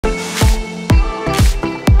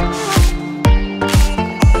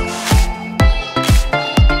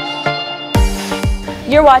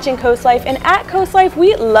You're watching CoastLife, and at CoastLife,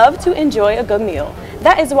 we love to enjoy a good meal.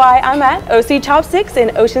 That is why I'm at O.C Chopsticks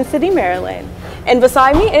in Ocean City, Maryland. And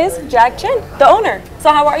beside me is Jack Chen, the owner.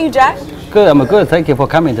 So how are you, Jack? Good, I'm good. Thank you for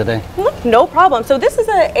coming today. No problem. So this is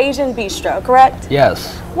an Asian bistro, correct?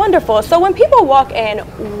 Yes. Wonderful. So when people walk in,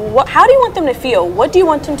 how do you want them to feel? What do you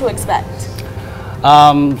want them to expect?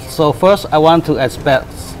 So first I want to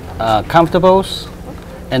expect comfortables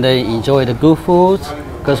and they enjoy the good food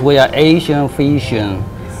because we are Asian fusion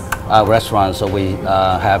restaurant. So we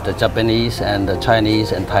have the Japanese and the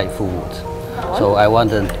Chinese and Thai food. So I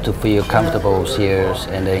want them to feel comfortable here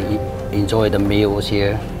and they enjoy the meals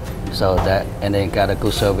here. So that, and they got a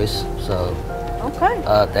good service. So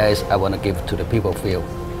that is I want to give to the people feel.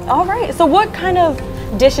 All right. So what kind of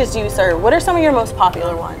dishes do you serve? What are some of your most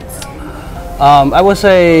popular ones? I would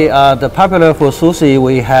say the popular for sushi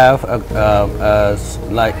we have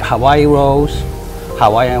like Hawaiian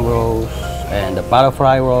rolls, and the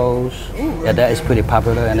butterfly rolls. Yeah, that is pretty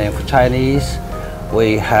popular. And then for Chinese,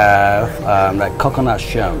 we have like coconut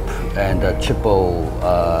shrimp and the triple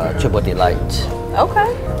delight.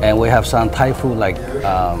 Okay. And we have some Thai food like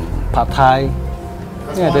pad Thai.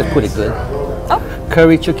 Yeah, they're pretty good. Oh.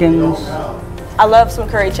 Curry chickens. I love some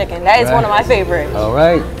curry chicken. That is one of my favorites. All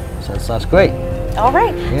right. So that's great. All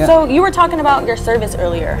right. Yeah. So you were talking about your service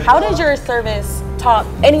earlier. How does your service top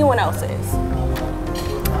anyone else's?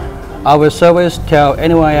 Our service tell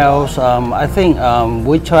anyone else. I think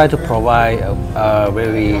we try to provide a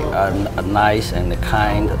very nice and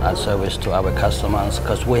kind service to our customers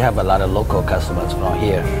because we have a lot of local customers from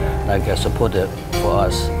here, like supported for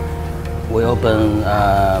us. We opened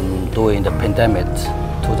during the pandemic,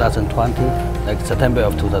 2020, like September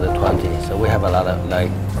of 2020. So we have a lot of like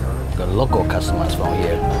the local customers from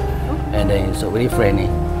here, and then it's really friendly,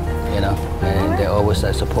 you know, and they always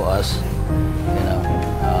support us, you know.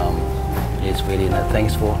 It's really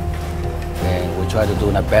thankful, and we try to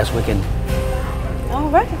do the best we can. All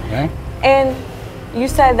right. And you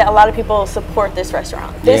said that a lot of people support this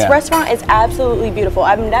restaurant. This restaurant is absolutely beautiful.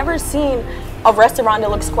 I've never seen a restaurant that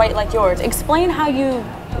looks quite like yours. Explain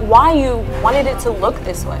why you wanted it to look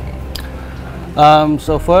this way.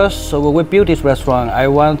 So first, so when we build this restaurant, I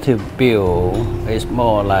want to build it's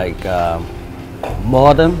more like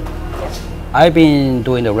modern. I've been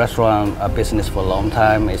doing the restaurant business for a long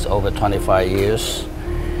time. It's over 25 years.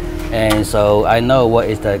 And so I know what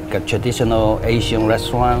is the traditional Asian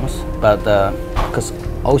restaurants, but because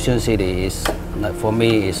Ocean City is, for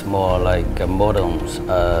me, is more like a modern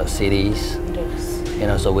cities. You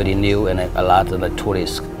know, so really new and a lot of the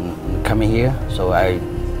tourists coming here. So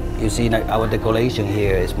you see like our decoration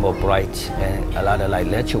here is more bright and a lot of like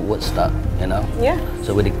natural wood stuff, you know? Yeah.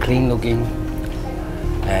 So really clean looking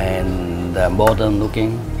and modern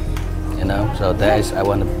looking, you know? So that is, I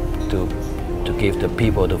want to give the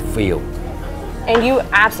people to feel. And you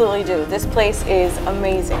absolutely do. This place is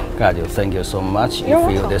amazing. God, thank you so much. You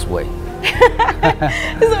feel this way.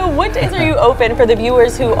 So what days are you open for the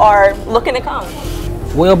viewers who are looking to come?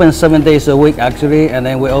 We open 7 days a week actually, and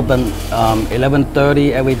then we open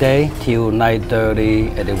 11:30 every day till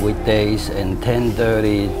 9:30 at the weekdays and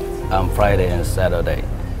 10:30 on Friday and Saturday.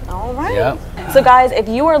 All right. Yep. So guys, if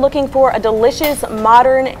you are looking for a delicious,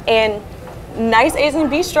 modern, and nice Asian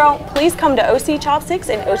bistro, please come to O.C Chopsticks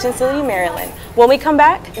in Ocean City, Maryland. When we come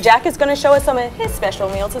back, Jack is going to show us some of his special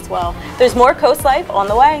meals as well. There's more Coast Life on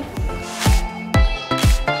the way.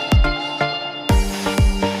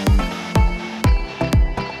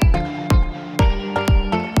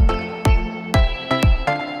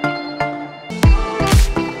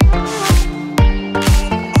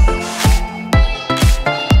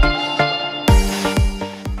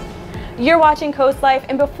 You're watching Coast Life,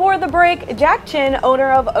 and before the break, Jack Chen,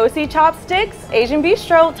 owner of O.C Chopsticks Asian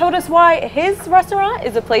Bistro, told us why his restaurant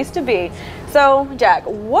is a place to be. So, Jack,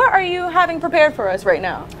 what are you having prepared for us right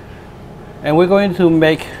now? And we're going to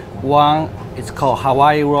make one, it's called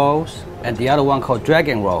Hawaii rolls, and the other one called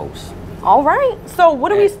dragon rolls. All right. So, what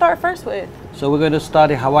do we start first with? So we're going to start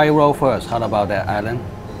the Hawaii roll first. How about that, Alan?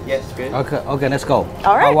 Yes, good. Okay, let's go.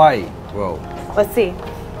 All right. Hawaii roll. Let's see.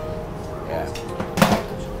 Yeah.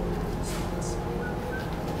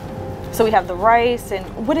 So we have the rice, and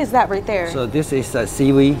what is that right there? So this is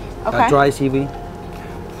seaweed, dry seaweed.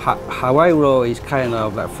 Hawaii roll is kind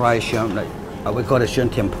of like fried shrimp, like we call it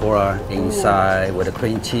shrimp tempura inside with the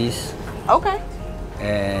cream cheese. Okay.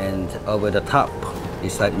 And over the top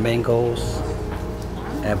is like mangoes,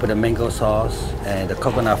 and put the mango sauce and the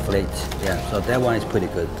coconut flakes. Yeah, so that one is pretty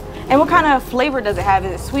good. And what kind of flavor does it have?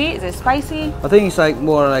 Is it sweet? Is it spicy? I think it's like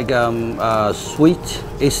more like sweet.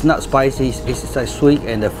 It's not spicy. It's like sweet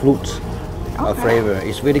and the fruit flavor.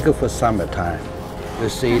 It's really good for summertime. You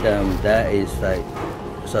see them, that is like,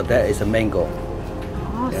 so that is a mango.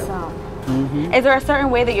 Awesome. Is there a certain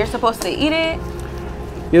way that you're supposed to eat it?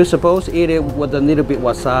 You're supposed to eat it with a little bit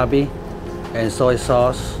wasabi and soy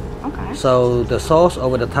sauce. Okay. So the sauce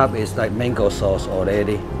over the top is like mango sauce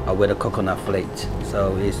already with a coconut flake.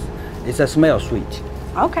 So it's a smell sweet.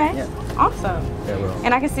 Okay. Yeah. Awesome. Yeah, well.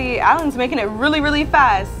 And I can see Alan's making it really, really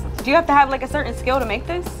fast. Do you have to have like a certain skill to make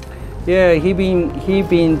this? Yeah, he been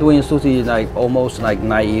doing sushi like almost like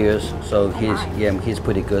 9 years. So he's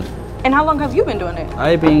pretty good. And how long have you been doing it?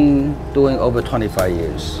 I've been doing over 25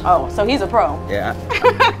 years. Oh, so he's a pro. Yeah,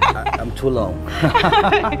 I'm too long.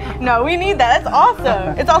 No, we need that. That's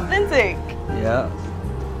awesome. It's authentic. Yeah.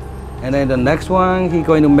 And then the next one he's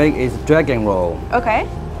going to make is dragon roll. Okay.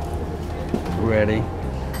 Ready?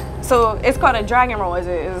 So it's called a dragon roll. Is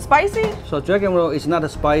it spicy? So dragon roll is not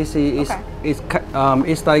spicy. Okay. It's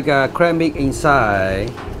like a crab meat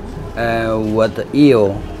inside with the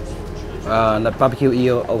eel, the barbecue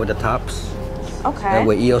eel over the tops. Okay. And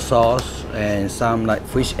with eel sauce and some like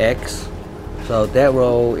fish eggs. So that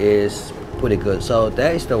roll is pretty good. So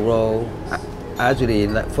that is the roll. Actually,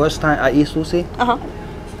 like first time I eat sushi,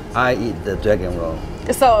 I eat the dragon roll.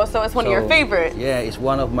 So it's one of your favorites. Yeah, it's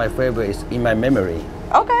one of my favorites in my memory.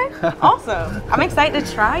 Okay, awesome. I'm excited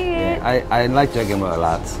to try it. Yeah, I like dragon roll a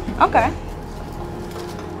lot. Okay.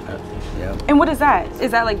 Yeah. And what is that?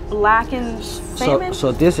 Is that like blackened salmon?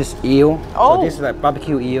 So this is eel. Oh. So this is like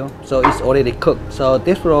barbecue eel. So it's already cooked. So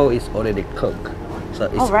this roll is already cooked. So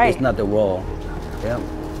it's not the raw. Yeah.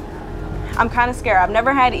 I'm kind of scared. I've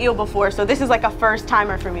never had eel before, so this is like a first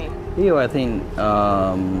timer for me. Eel, I think,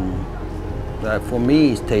 for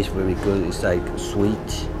me, it tastes very good. It's like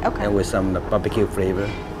sweet. Okay. And with some barbecue flavor.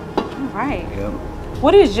 All right. Yeah.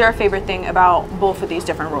 What is your favorite thing about both of these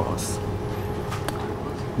different rolls?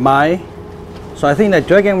 So I think the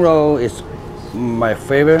dragon roll is my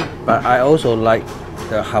favorite, but I also like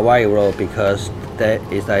the Hawaii roll because that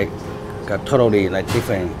is like got totally like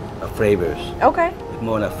different flavors. Okay.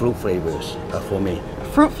 More like fruit flavors for me.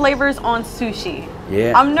 Fruit flavors on sushi.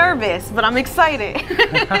 Yeah. I'm nervous, but I'm excited.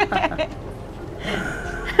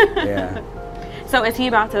 Yeah. So is he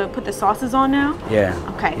about to put the sauces on now? Yeah.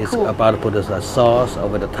 Okay, It's cool. about to put the sauce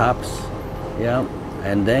over the tops. Yeah.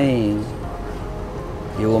 And then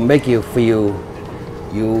it will make you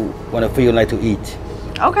want to feel like to eat.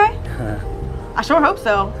 Okay. I sure hope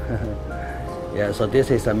so. Yeah, so this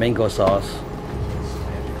is a mango sauce.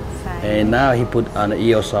 And now he put on the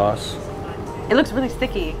eel sauce. It looks really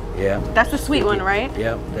sticky. Yeah. That's the sweet one, right?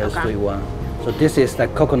 Yeah, that's the sweet one. So this is the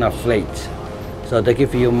coconut flake. So they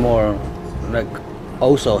give you more, like,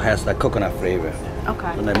 also has the coconut flavor.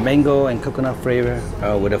 Okay. So the mango and coconut flavor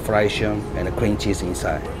with the fried shrimp and the cream cheese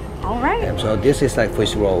inside. All right. And so this is like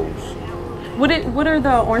fish rolls. What are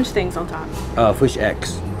the orange things on top? Fish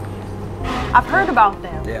eggs. I've heard about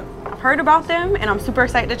them. Yeah. I've heard about them, and I'm super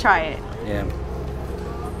excited to try it. Yeah.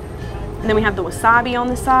 And then we have the wasabi on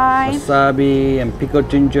the side. Wasabi and pickled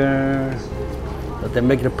ginger. So they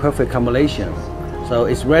make the perfect combination. So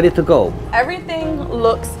it's ready to go. Everything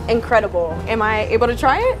looks incredible. Am I able to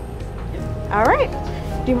try it? All right.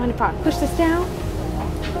 Do you mind if I push this down?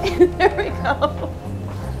 There we go.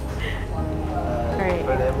 All right.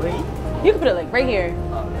 You can put it like right here.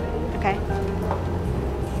 Okay.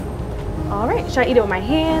 All right. Should I eat it with my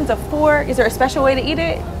hands, a fork? Is there a special way to eat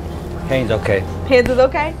it? Hands okay. Hands is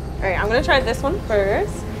okay? All right, I'm gonna try this one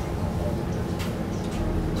first.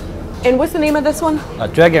 And what's the name of this one? A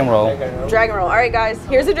dragon roll. Dragon roll. All right, guys,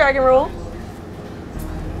 here's a dragon roll.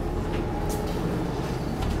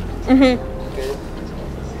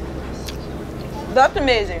 That's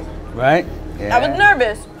amazing. Right? Yeah. I was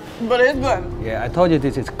nervous, but it's good. Yeah, I told you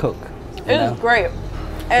this is cooked. It is great.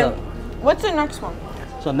 And what's the next one?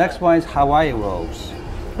 So next one is Hawaii rolls.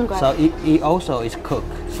 Okay. So it also is cooked.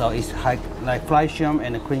 So it's like fried shrimp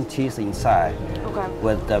and the cream cheese inside. Okay.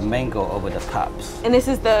 With the mango over the tops. And this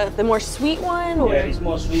is the more sweet one? Or? Yeah, it's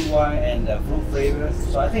more sweet one and the fruit flavor.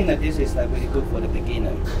 So I think that this is like really good for the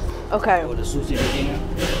beginner. Okay. For the sushi beginner.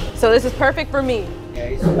 So this is perfect for me. Yeah,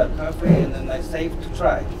 it's perfect and then like safe to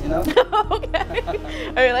try, you know? Okay.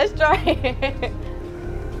 All right, let's try it.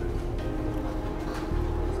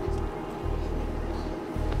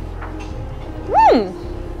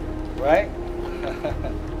 Right?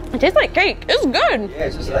 It tastes like cake. It's good. Yeah,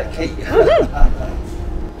 it's just like cake.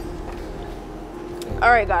 All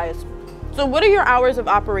right, guys. So what are your hours of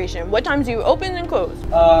operation? What times do you open and close?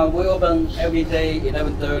 We open every day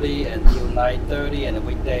 11:30 until 9:30, and the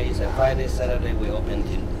weekdays and Friday, Saturday we open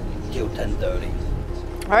till 10:30.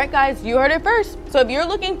 All right, guys, you heard it first. So if you're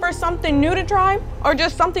looking for something new to try or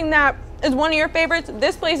just something that is one of your favorites,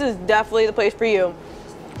 this place is definitely the place for you.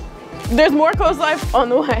 There's more CoastLife on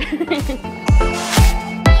the way.